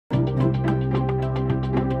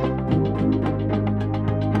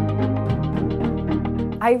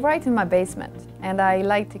I write in my basement, and I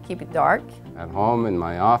like to keep it dark. At home, in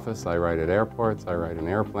my office, I write at airports, I write in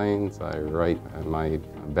airplanes, I write at my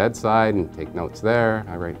bedside and take notes there.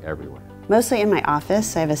 I write everywhere. Mostly in my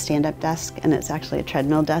office. I have a stand-up desk, and it's actually a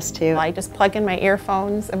treadmill desk too. I just plug in my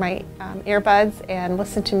earphones and my earbuds and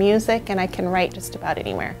listen to music, and I can write just about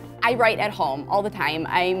anywhere. I write at home all the time.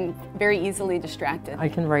 I'm very easily distracted. I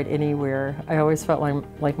can write anywhere. I always felt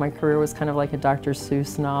like my career was kind of like a Dr.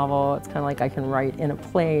 Seuss novel. It's kind of like I can write in a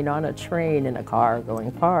plane, on a train, in a car,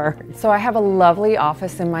 going far. So I have a lovely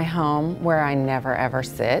office in my home where I never ever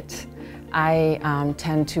sit. I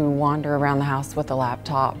tend to wander around the house with a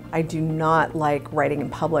laptop. I do not like writing in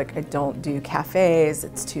public. I don't do cafes,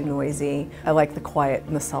 it's too noisy. I like the quiet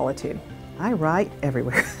and the solitude. I write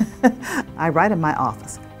everywhere. I write in my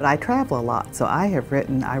office, but I travel a lot, so I write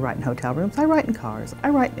in hotel rooms, I write in cars, I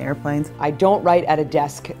write in airplanes. I don't write at a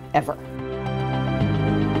desk ever.